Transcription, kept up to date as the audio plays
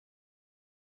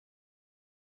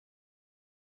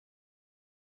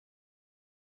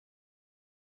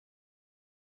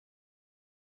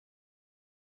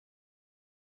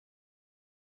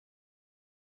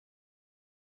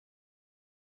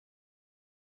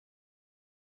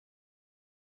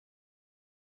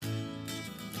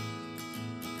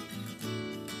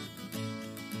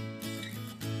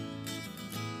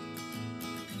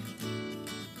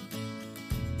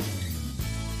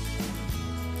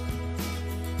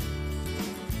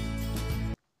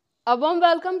A warm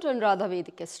welcome to Anuradha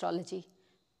Vedic Astrology.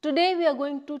 Today we are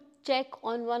going to check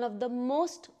on one of the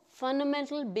most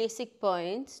fundamental basic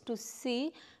points to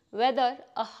see whether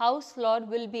a house lord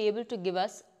will be able to give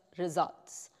us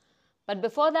results. But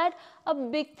before that, a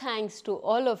big thanks to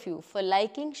all of you for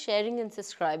liking, sharing and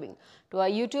subscribing to our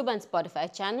YouTube and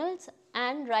Spotify channels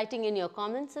and writing in your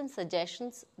comments and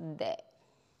suggestions there.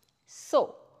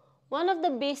 So, one of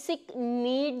the basic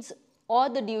needs or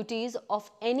the duties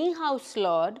of any house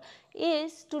lord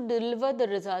is to deliver the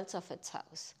results of its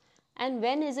house. And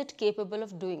when is it capable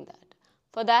of doing that?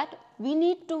 For that, we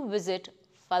need to visit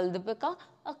Phaldeepika,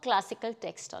 a classical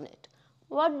text on it.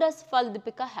 What does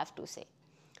Phaldeepika have to say?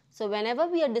 So, whenever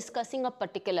we are discussing a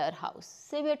particular house,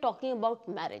 say we are talking about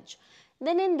marriage,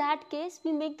 then in that case,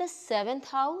 we make the 7th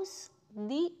house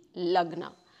the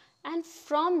Lagna. And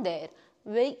from there,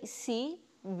 we see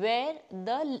where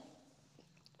the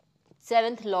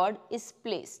 7th lord is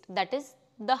placed, that is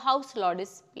the house lord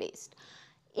is placed.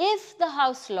 If the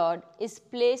house lord is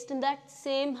placed in that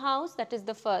same house, that is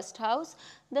the 1st house,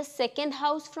 the 2nd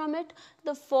house from it,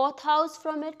 the 4th house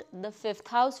from it, the 5th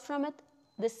house from it,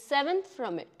 the 7th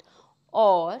from it,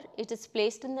 or it is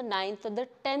placed in the 9th or the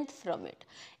 10th from it,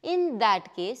 in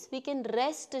that case we can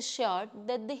rest assured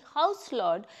that the house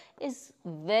lord is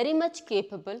very much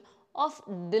capable of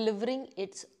delivering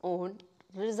its own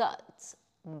results.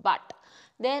 But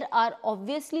there are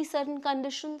obviously certain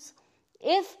conditions.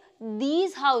 If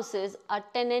these houses are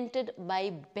tenanted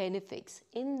by benefics,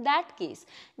 in that case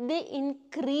they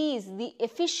increase the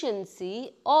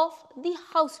efficiency of the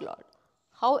house lord.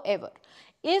 However,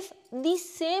 if these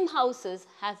same houses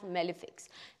have malefics,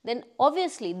 then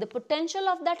obviously the potential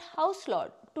of that house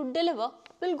lord to deliver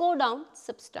will go down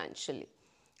substantially.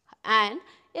 And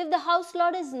if the house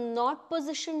lord is not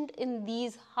positioned in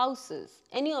these houses,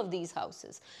 any of these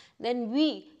houses, then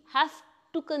we have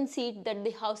to concede that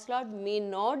the house lord may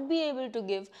not be able to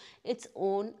give its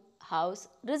own house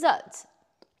results.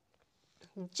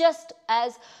 Just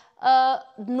as a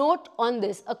note on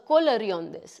this, a corollary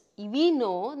on this, we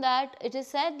know that it is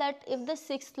said that if the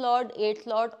 6th lord, 8th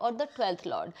lord or the 12th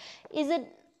lord is in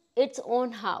its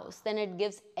own house, then it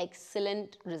gives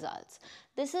excellent results.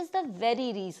 This is the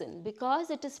very reason, because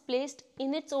it is placed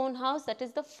in its own house, that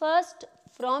is the first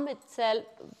from itself,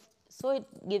 so it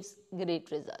gives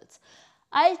great results.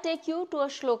 I'll take you to a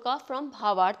shloka from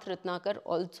Bhavarth Ratnakar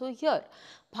also here.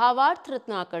 Bhavarth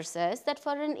Ratnakar says that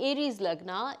for an Aries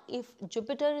Lagna, if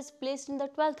Jupiter is placed in the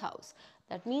 12th house,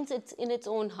 that means it's in its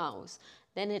own house,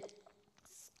 then it's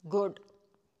good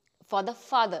for the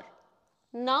father.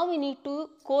 Now we need to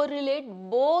correlate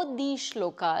both these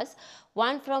shlokas,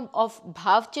 one from of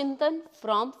Bhav Chintan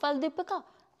from Phaldeepika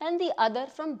and the other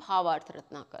from Bhavarth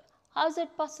Ratnakar. How is it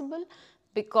possible?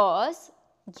 Because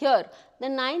here the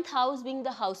 9th house being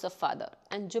the house of father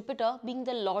and Jupiter being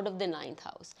the lord of the 9th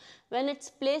house. When it's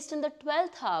placed in the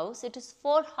 12th house, it is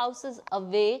 4 houses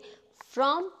away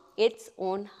from its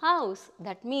own house.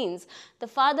 That means the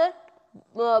father,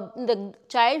 the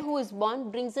child who is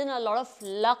born brings in a lot of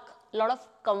luck, lot of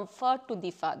comfort to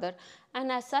the father,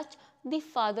 and as such the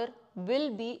father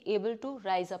will be able to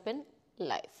rise up in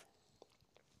life.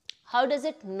 How does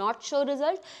it not show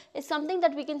result is something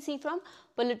that we can see from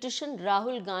politician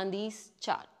Rahul Gandhi's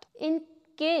chart. In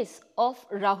case of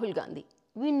Rahul Gandhi,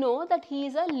 we know that he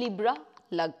is a Libra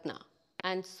Lagna,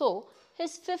 and so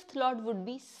his 5th lord would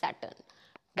be Saturn,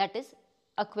 that is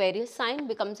Aquarius sign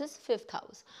becomes his 5th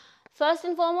house. First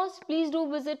and foremost, please do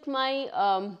visit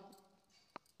my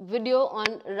video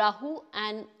on Rahu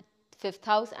and 5th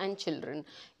house and children.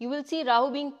 You will see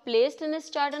Rahu being placed in his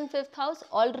chart in 5th house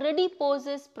already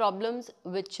poses problems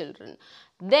with children.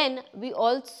 Then we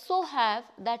also have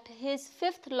that his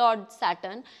 5th lord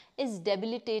Saturn is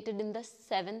debilitated in the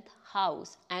 7th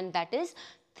house, and that is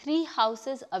 3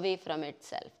 houses away from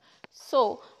itself.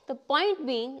 So the point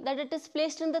being that it is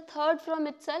placed in the 3rd from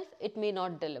itself, it may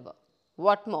not deliver.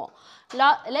 What more?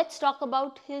 Let's talk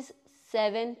about his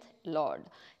 7th lord.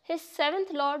 His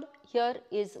 7th lord here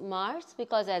is Mars,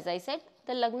 because as I said,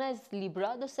 the Lagna is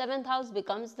Libra, the 7th house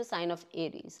becomes the sign of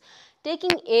Aries.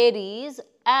 Taking Aries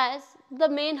as the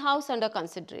main house under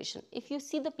consideration, if you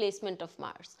see the placement of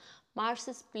Mars, Mars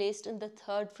is placed in the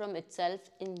 3rd from itself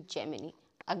in Gemini.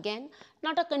 Again,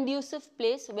 not a conducive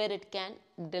place where it can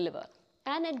deliver,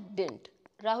 and it didn't.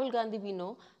 Rahul Gandhi, we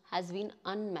know, has been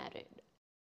unmarried.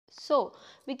 So,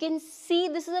 we can see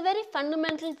this is a very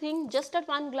fundamental thing. Just at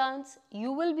one glance,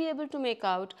 you will be able to make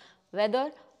out whether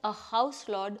a house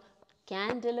lord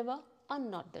can deliver or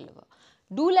not deliver.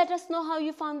 Do let us know how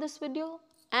you found this video,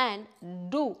 and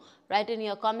do write in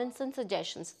your comments and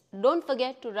suggestions. Don't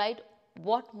forget to write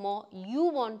what more you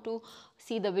want to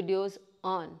see the videos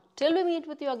on. Till we meet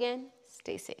with you again,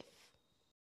 stay safe.